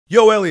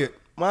Yo, Elliott.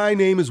 My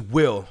name is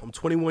Will. I'm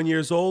 21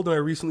 years old and I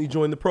recently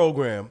joined the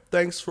program.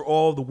 Thanks for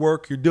all the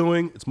work you're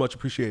doing. It's much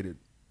appreciated.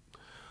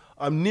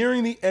 I'm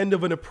nearing the end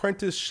of an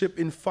apprenticeship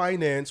in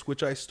finance,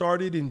 which I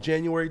started in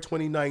January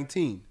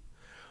 2019.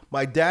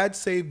 My dad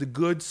saved a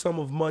good sum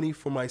of money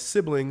for my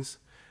siblings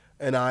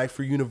and I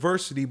for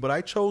university, but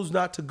I chose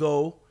not to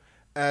go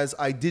as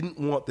I didn't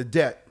want the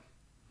debt.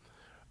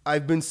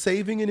 I've been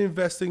saving and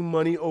investing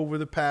money over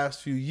the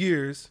past few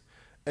years,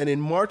 and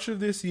in March of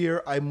this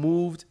year, I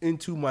moved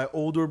into my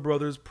older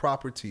brother's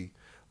property,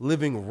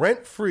 living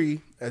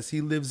rent-free as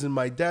he lives in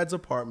my dad's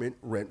apartment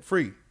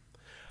rent-free.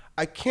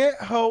 I can't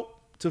help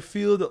to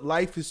feel that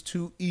life is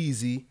too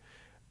easy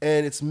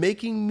and it's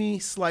making me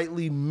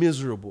slightly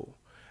miserable.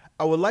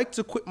 I would like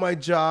to quit my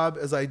job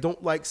as I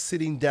don't like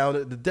sitting down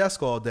at the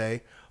desk all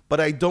day, but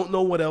I don't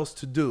know what else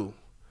to do.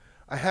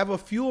 I have a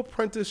few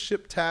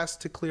apprenticeship tasks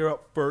to clear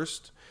up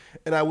first,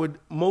 and I would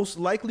most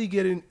likely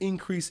get an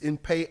increase in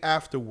pay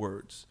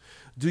afterwards.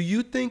 Do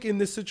you think in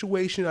this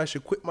situation I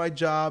should quit my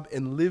job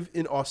and live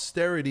in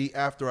austerity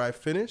after I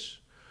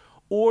finish?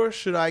 Or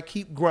should I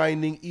keep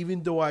grinding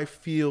even though I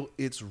feel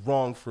it's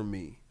wrong for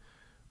me?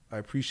 I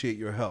appreciate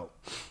your help.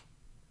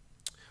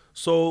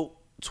 So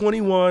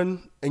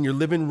 21 and you're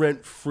living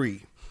rent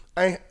free.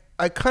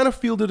 I kind of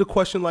fielded a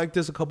question like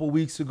this a couple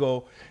weeks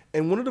ago,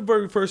 and one of the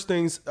very first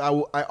things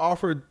I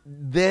offered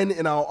then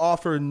and I'll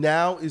offer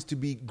now is to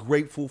be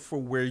grateful for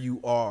where you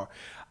are.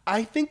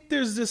 I think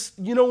there's this,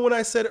 you know, when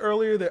I said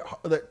earlier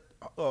that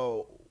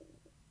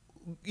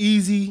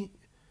easy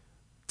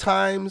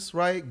times,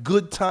 right?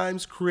 Good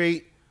times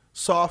create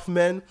soft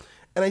men,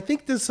 and I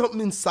think there's something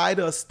inside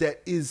us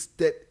that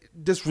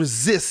just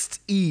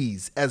resist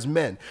ease as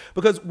men.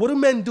 Because what do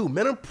men do?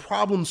 Men are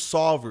problem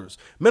solvers.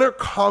 Men are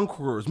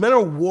conquerors. Men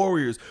are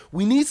warriors.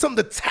 We need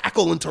something to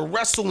tackle and to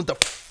wrestle and to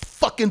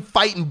fucking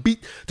fight and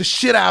beat the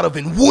shit out of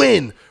and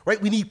win,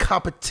 right? We need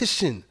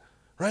competition,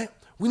 right?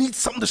 We need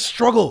something to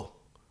struggle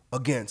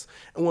against.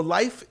 And when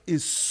life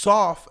is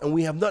soft and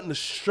we have nothing to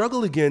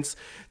struggle against,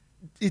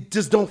 it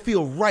just don't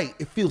feel right.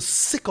 It feels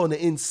sick on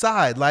the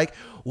inside. Like,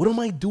 what am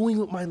I doing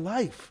with my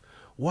life?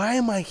 Why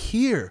am I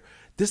here?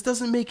 This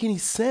doesn't make any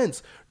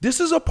sense. This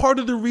is a part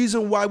of the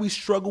reason why we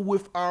struggle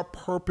with our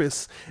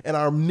purpose and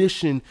our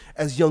mission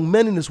as young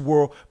men in this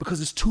world,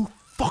 because it's too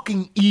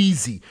fucking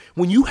easy.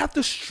 When you have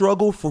to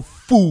struggle for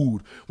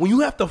food, when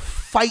you have to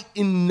fight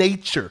in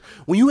nature,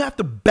 when you have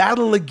to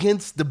battle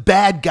against the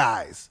bad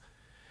guys,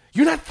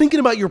 you're not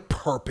thinking about your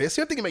purpose.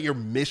 You're not thinking about your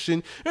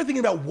mission. You're not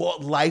thinking about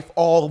what life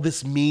all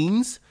this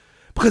means,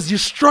 because you're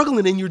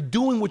struggling and you're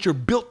doing what you're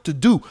built to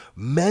do.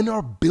 Men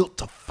are built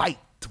to fight,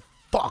 to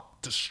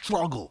fuck, to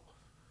struggle,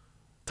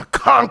 to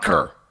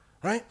conquer,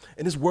 right?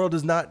 And this world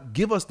does not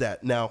give us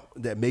that. Now,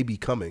 that may be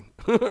coming,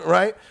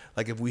 right?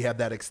 Like if we have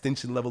that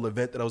extinction level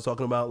event that I was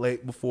talking about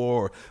late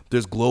before, or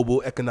there's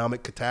global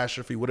economic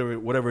catastrophe,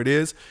 whatever it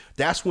is,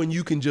 that's when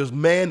you can just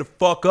man the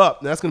fuck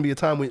up. And that's going to be a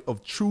time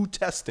of true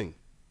testing.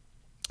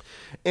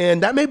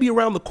 And that may be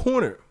around the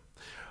corner.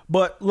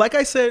 But like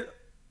I said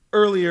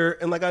earlier,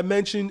 and like I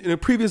mentioned in a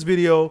previous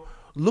video,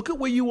 look at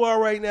where you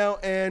are right now.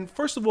 And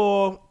first of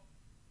all,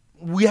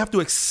 we have to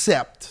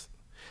accept.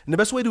 And the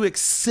best way to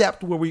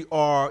accept where we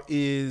are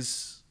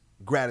is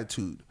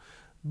gratitude.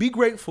 Be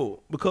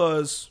grateful,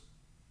 because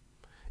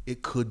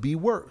it could be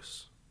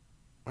worse,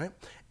 right?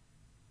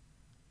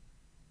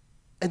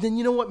 And then,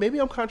 you know what? Maybe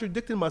I'm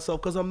contradicting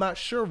myself because I'm not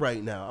sure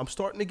right now. I'm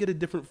starting to get a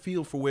different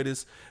feel for where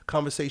this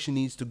conversation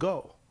needs to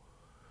go.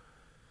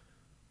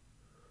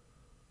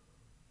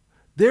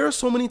 There are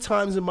so many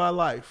times in my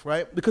life,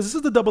 right? Because this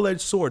is the double-edged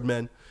sword,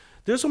 man.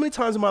 There's so many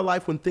times in my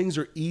life when things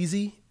are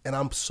easy and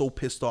I'm so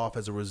pissed off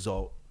as a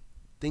result.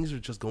 Things are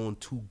just going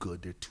too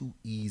good. They're too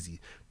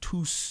easy,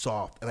 too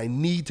soft, and I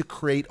need to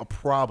create a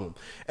problem.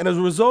 And as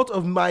a result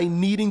of my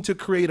needing to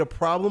create a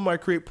problem, I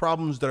create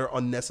problems that are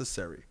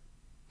unnecessary.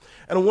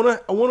 And I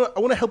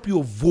want to help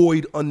you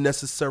avoid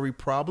unnecessary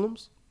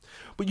problems.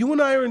 But you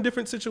and I are in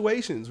different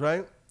situations,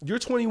 right? You're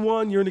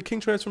 21, you're in the King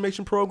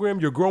Transformation Program,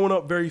 you're growing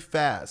up very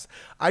fast.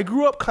 I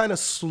grew up kind of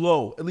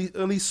slow, at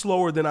least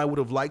slower than I would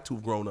have liked to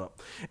have grown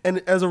up.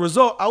 And as a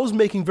result, I was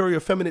making very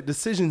effeminate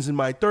decisions in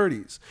my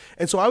 30s.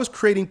 And so I was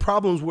creating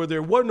problems where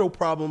there were no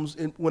problems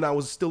when I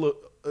was still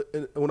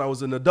when I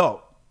was an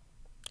adult.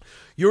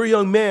 You're a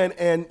young man,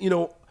 and you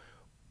know,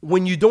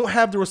 when you don't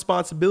have the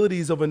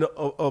responsibilities of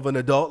an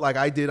adult like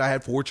I did, I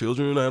had 4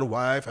 children, I had a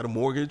wife, I had a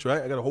mortgage,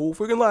 right? I got a whole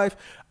freaking life.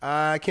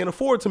 I can't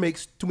afford to make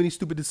too many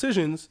stupid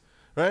decisions,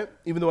 right?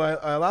 Even though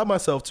I allowed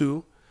myself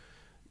to.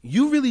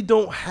 You really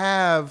don't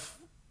have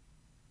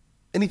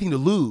anything to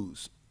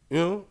lose,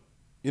 you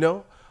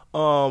know?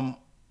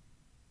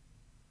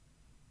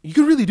 You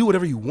can really do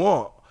whatever you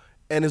want.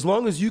 And as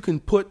long as you can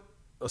put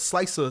a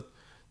slice of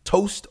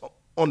toast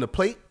on the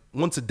plate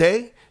once a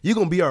day, you're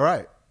going to be all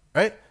right,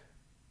 right?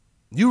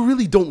 You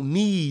really don't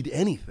need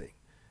anything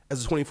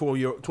as a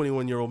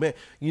 21-year-old man.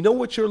 You know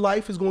what your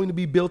life is going to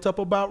be built up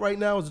about right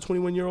now as a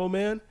 21-year-old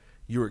man?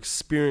 Your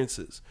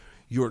experiences,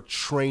 your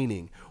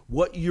training,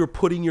 what you're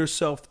putting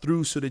yourself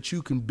through so that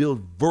you can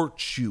build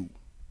virtue,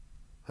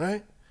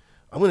 right?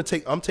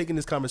 I'm taking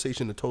this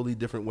conversation a totally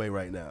different way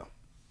right now.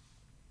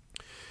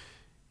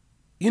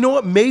 You know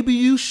what? Maybe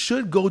you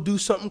should go do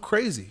something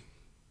crazy.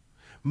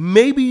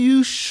 Maybe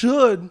you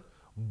should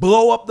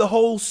blow up the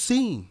whole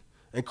scene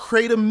and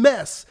create a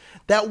mess.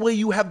 That way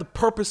you have the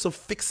purpose of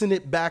fixing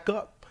it back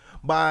up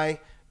by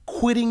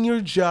quitting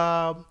your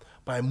job,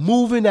 by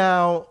moving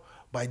out,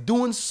 by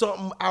doing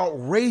something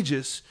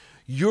outrageous.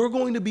 You're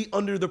going to be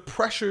under the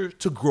pressure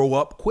to grow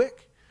up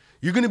quick.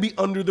 You're going to be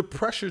under the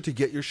pressure to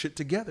get your shit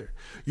together.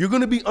 You're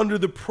going to be under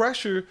the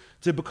pressure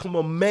to become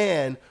a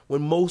man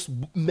when most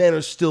men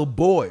are still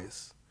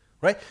boys,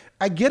 right?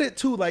 I get it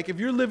too. Like if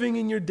you're living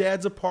in your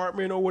dad's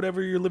apartment or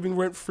whatever, you're living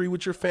rent free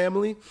with your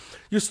family,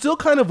 you're still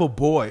kind of a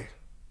boy,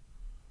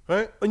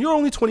 right? And you're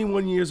only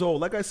 21 years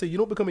old. Like I said, you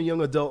don't become a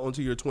young adult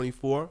until you're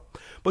 24.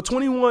 But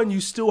 21,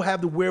 you still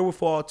have the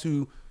wherewithal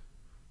to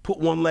put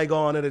one leg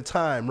on at a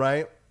time,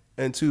 right?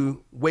 And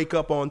to wake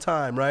up on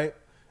time, right?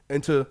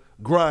 And to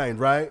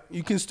grind, right?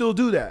 You can still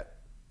do that.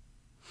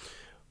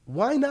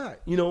 Why not?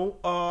 You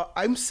know,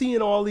 I'm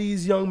seeing all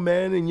these young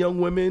men and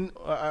young women.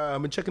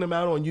 I've been checking them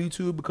out on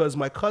YouTube because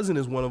my cousin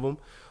is one of them.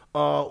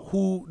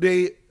 Who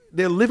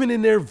they're living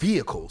in their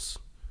vehicles.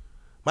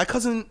 My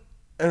cousin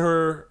and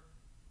her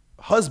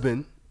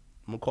husband,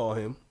 I'm gonna call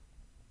him,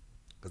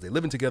 because they're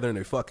living together and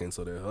they're fucking,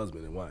 so they're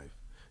husband and wife,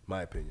 in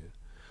my opinion.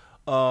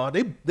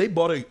 They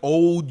bought an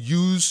old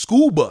used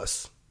school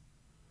bus.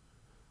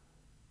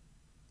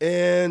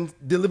 And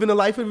they're living a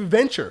life of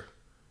adventure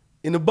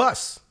in the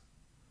bus,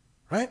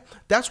 right?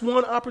 That's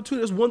one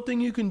opportunity. That's one thing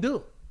you can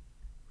do.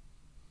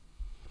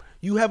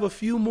 You have a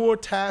few more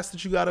tasks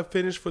that you got to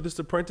finish for this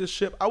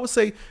apprenticeship. I would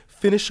say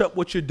finish up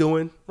what you're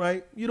doing,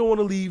 right? You don't want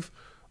to leave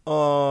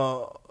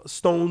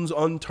stones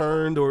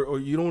unturned or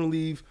you don't want to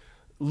leave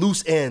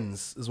loose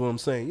ends is what I'm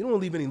saying. You don't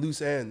want to leave any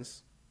loose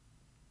ends.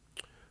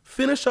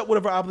 Finish up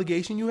whatever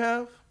obligation you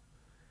have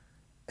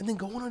and then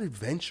go on an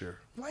adventure.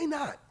 Why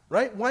not?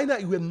 Right? Why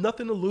not? You have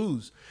nothing to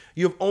lose.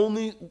 You have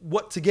only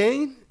what to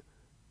gain?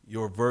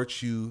 Your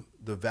virtue,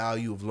 the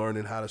value of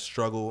learning how to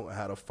struggle,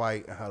 how to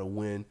fight, and how to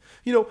win.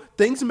 You know,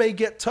 things may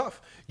get tough.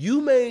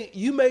 You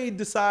may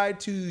decide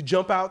to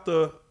jump out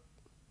of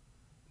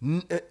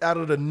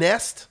the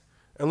nest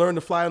and learn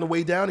to fly on the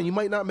way down, and you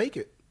might not make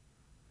it.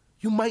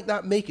 You might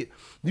not make it.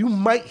 You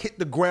might hit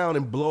the ground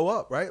and blow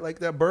up, right? Like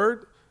that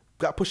bird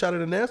got pushed out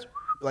of the nest.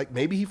 Like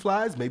maybe he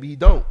flies, maybe he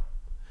don't.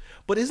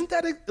 But isn't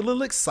that a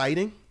little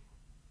exciting?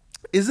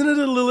 Isn't it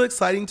a little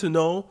exciting to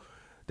know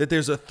that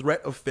there's a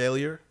threat of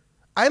failure?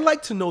 I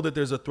like to know that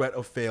there's a threat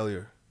of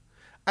failure.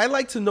 I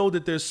like to know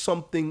that there's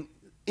something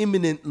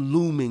imminent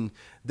looming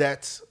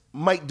that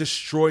might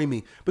destroy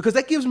me because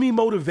that gives me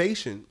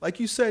motivation. Like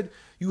you said,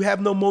 you have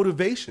no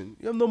motivation.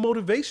 You have no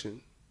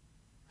motivation.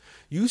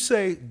 You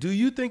say, do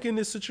you think in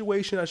this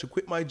situation I should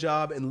quit my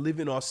job and live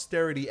in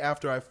austerity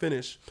after I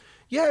finish?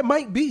 Yeah, it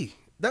might be.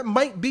 That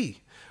might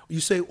be. You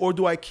say, or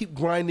do I keep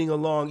grinding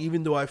along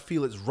even though I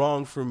feel it's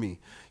wrong for me?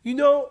 You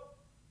know,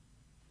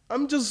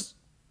 I'm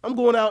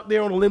going out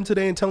there on a limb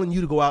today and telling you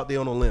to go out there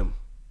on a limb.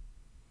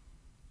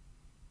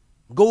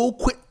 Go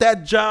quit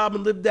that job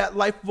and live that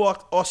life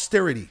of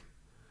austerity.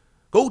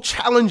 Go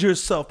challenge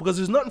yourself because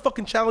there's nothing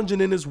fucking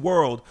challenging in this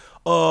world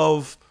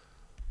of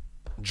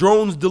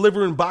drones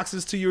delivering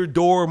boxes to your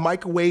door,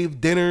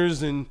 microwave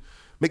dinners, and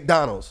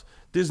McDonald's.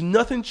 There's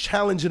nothing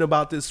challenging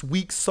about this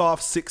weak,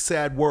 soft, sick,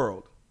 sad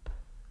world.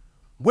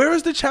 Where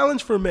is the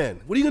challenge for men?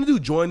 What are you going to do?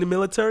 Join the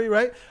military,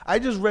 right? I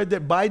just read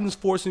that Biden's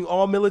forcing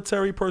all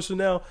military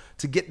personnel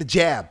to get the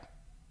jab,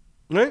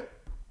 right?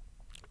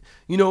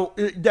 You know,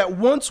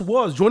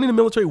 joining the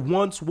military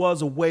once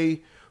was a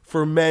way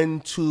for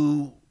men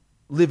to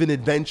live in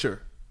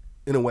adventure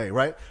in a way,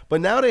 right? But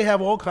now they have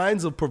all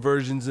kinds of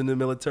perversions in the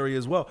military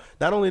as well.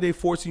 Not only are they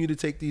forcing you to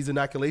take these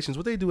inoculations,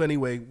 what they do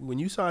anyway, when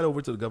you sign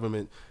over to the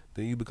government,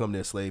 then you become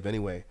their slave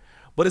anyway.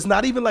 But it's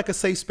not even like a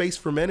safe space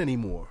for men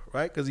anymore,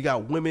 right? Because you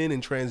got women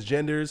and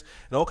transgenders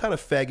and all kind of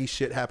faggy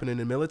shit happening in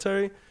the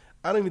military.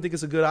 I don't even think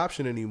it's a good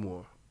option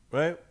anymore,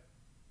 right?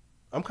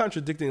 I'm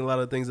contradicting a lot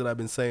of things that I've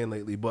been saying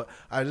lately, but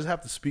I just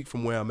have to speak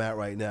from where I'm at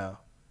right now,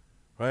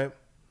 right?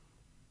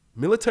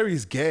 Military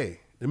is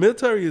gay. The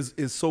military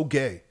is so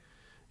gay.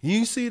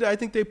 You see that I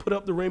think they put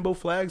up the rainbow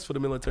flags for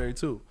the military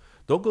too.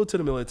 Don't go to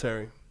the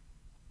military.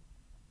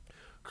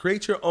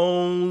 Create your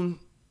own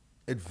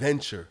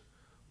adventure.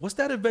 What's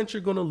that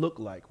adventure going to look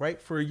like,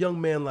 right? For a young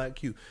man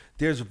like you,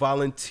 there's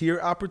volunteer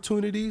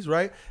opportunities,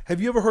 right? Have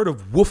you ever heard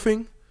of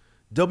woofing?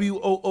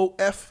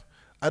 WOOF?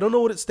 I don't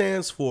know what it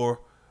stands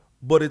for,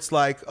 but it's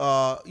like,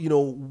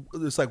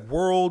 it's like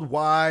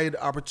worldwide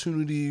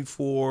opportunity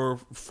for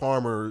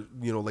farmer,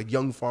 like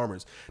young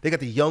farmers. They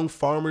got the Young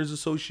Farmers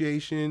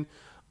Association,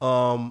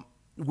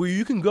 where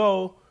you can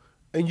go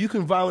and you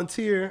can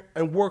volunteer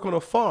and work on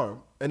a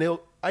farm. And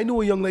I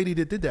knew a young lady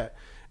that did that.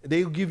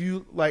 They'll give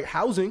you like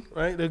housing,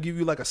 right? They'll give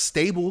you like a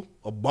stable,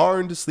 a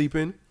barn to sleep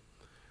in.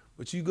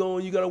 But you go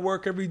and you got to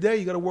work every day.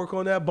 You got to work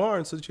on that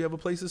barn so that you have a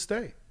place to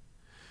stay.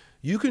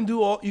 You can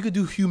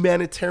do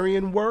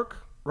humanitarian work,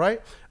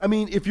 right? I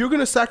mean, if you're going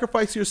to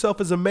sacrifice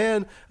yourself as a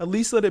man, at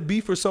least let it be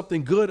for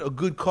something good, a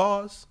good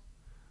cause.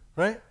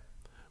 right?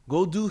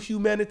 Go do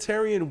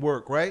humanitarian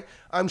work, right?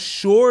 I'm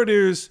sure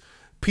there's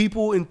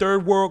people in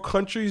third world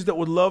countries that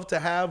would love to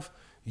have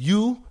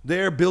you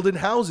there building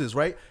houses,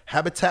 right?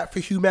 Habitat for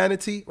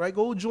Humanity, right?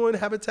 Go join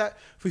Habitat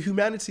for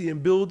Humanity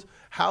and build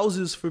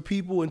houses for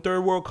people in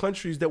third world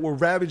countries that were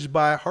ravaged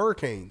by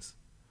hurricanes.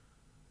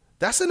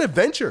 That's an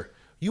adventure.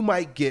 You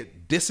might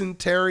get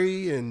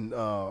dysentery and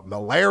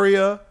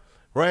malaria,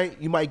 right?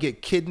 You might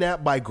get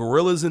kidnapped by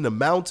gorillas in the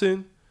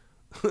mountain.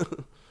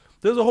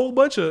 There's a whole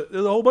bunch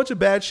of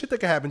bad shit that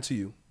can happen to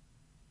you.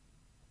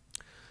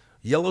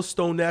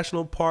 Yellowstone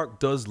National Park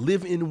does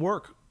live in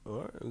work.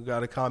 All right, we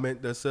got a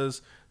comment that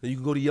says that you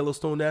can go to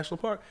Yellowstone National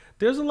Park.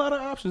 There's a lot of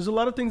options. There's a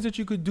lot of things that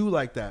you could do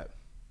like that.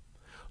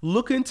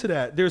 Look into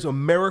that. There's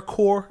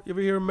AmeriCorps. You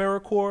ever hear of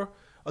AmeriCorps?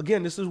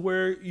 Again, this is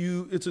where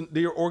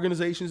there are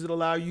organizations that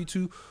allow you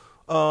to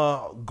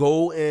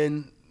go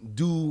and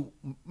do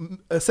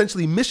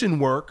essentially mission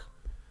work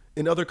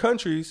in other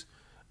countries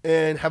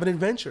and have an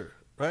adventure,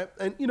 right?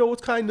 And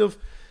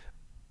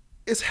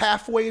it's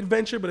halfway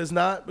adventure, but it's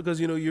not, because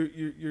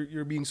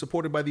you're being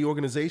supported by the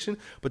organization.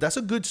 But that's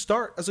a good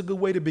start. That's a good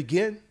way to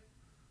begin,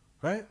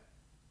 right?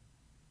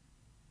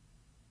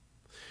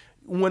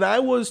 When I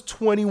was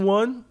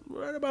 21,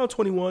 right about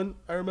 21,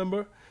 I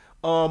remember,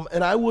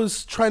 and I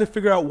was trying to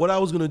figure out what I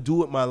was going to do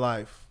with my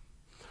life.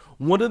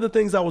 One of the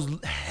things I was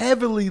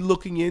heavily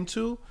looking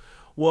into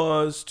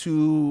was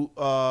to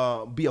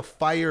be a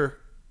forest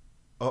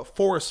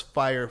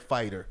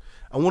firefighter.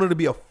 I wanted to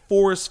be a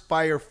forest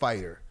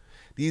firefighter.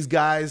 These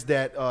guys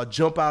that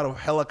jump out of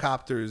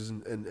helicopters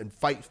and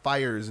fight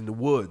fires in the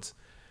woods,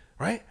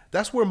 right?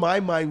 That's where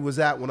my mind was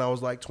at when I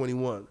was like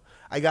 21.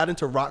 I got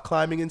into rock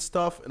climbing and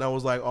stuff, and I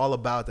was like all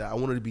about that. I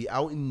wanted to be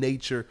out in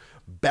nature,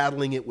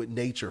 battling it with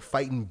nature,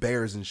 fighting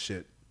bears and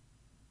shit.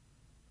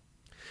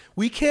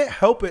 We can't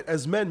help it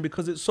as men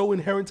because it's so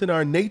inherent in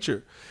our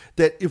nature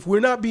that if we're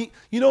not being,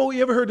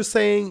 you ever heard the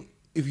saying,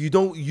 if you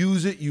don't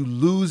use it, you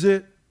lose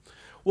it?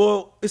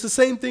 Well, it's the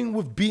same thing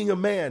with being a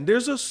man.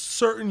 There's a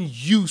certain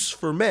use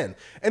for men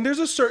and there's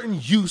a certain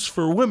use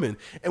for women,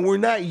 and we're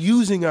not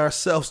using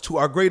ourselves to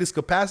our greatest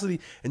capacity,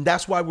 and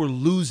that's why we're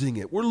losing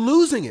it. We're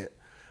losing it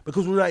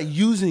because we're not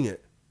using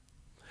it.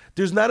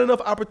 There's not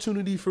enough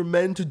opportunity for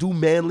men to do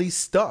manly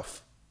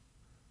stuff.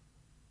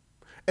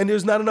 And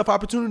there's not enough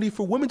opportunity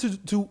for women to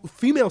do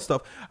female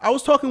stuff. I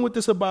was talking with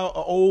this about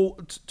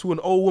to an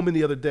old woman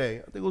the other day.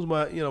 I think it was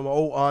my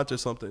old aunt or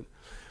something.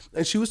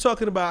 And she was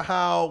talking about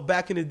how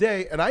back in the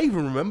day, and I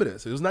even remember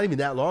this, it was not even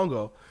that long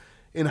ago,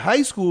 in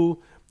high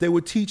school, they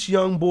would teach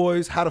young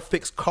boys how to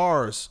fix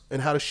cars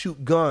and how to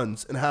shoot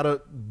guns and how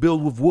to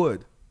build with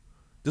wood.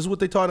 This is what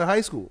they taught in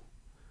high school.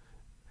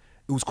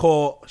 It was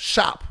called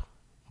shop.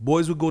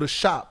 Boys would go to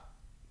shop.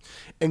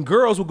 And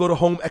girls would go to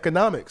home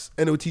economics,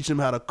 and it would teach them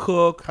how to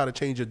cook, how to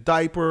change a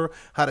diaper,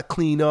 how to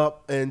clean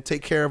up and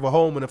take care of a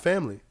home and a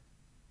family.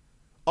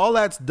 All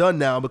that's done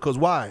now because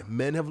why?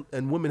 Men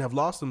and women have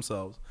lost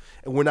themselves,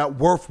 and we're not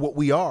worth what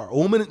we are.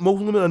 Most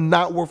women are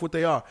not worth what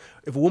they are.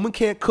 If a woman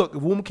can't cook,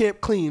 if a woman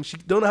can't clean, she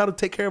don't know how to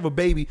take care of a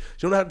baby,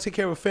 she don't know how to take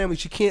care of a family,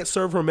 she can't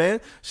serve her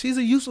man, she's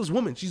a useless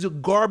woman. She's a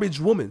garbage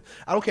woman.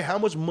 I don't care how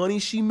much money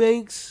she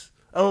makes.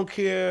 I don't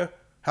care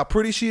how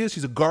pretty she is.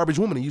 She's a garbage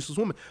woman, a useless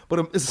woman. But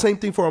it's the same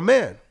thing for a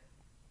man.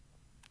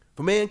 If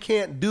a man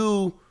can't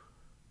do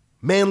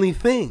manly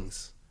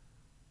things,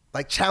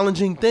 like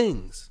challenging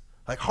things,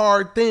 like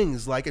hard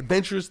things, like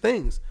adventurous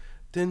things,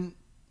 then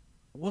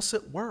what's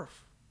it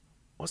worth?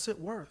 What's it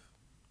worth?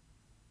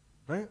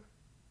 Right?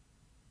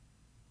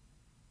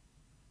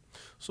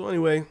 So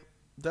anyway,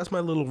 that's my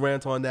little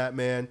rant on that,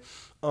 man.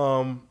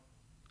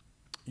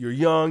 You're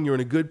young, you're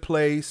in a good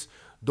place.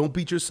 Don't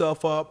beat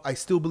yourself up. I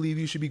still believe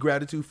you should be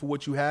gratitude for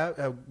what you have,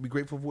 be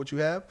grateful for what you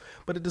have.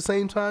 But at the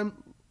same time,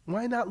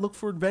 why not look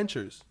for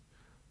adventures?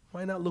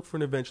 Why not look for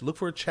an adventure? Look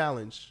for a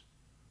challenge,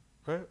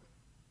 right?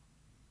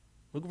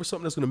 Looking for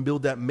something that's going to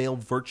build that male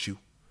virtue.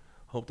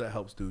 Hope that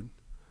helps, dude.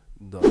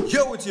 Done.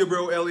 Yo, it's your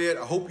bro, Elliott.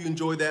 I hope you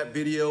enjoyed that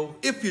video.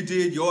 If you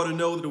did, you ought to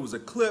know that it was a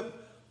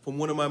clip from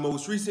one of my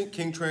most recent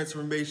King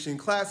Transformation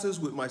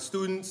classes with my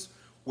students,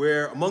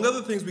 where, among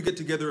other things, we get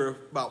together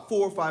about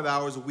 4 or 5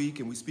 hours a week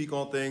and we speak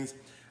on things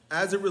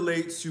as it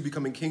relates to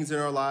becoming kings in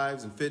our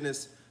lives in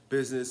fitness,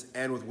 business,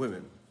 and with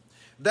women.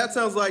 If that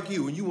sounds like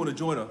you and you want to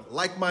join a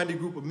like-minded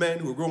group of men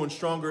who are growing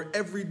stronger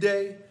every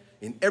day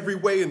in every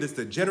way in this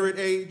degenerate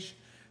age,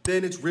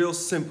 then it's real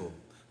simple.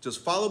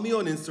 Just follow me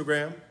on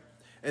Instagram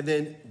and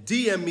then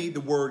DM me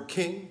the word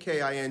King,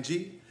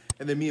 K-I-N-G,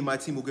 and then me and my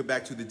team will get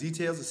back to the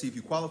details to see if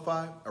you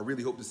qualify. I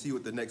really hope to see you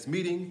at the next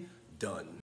meeting. Done.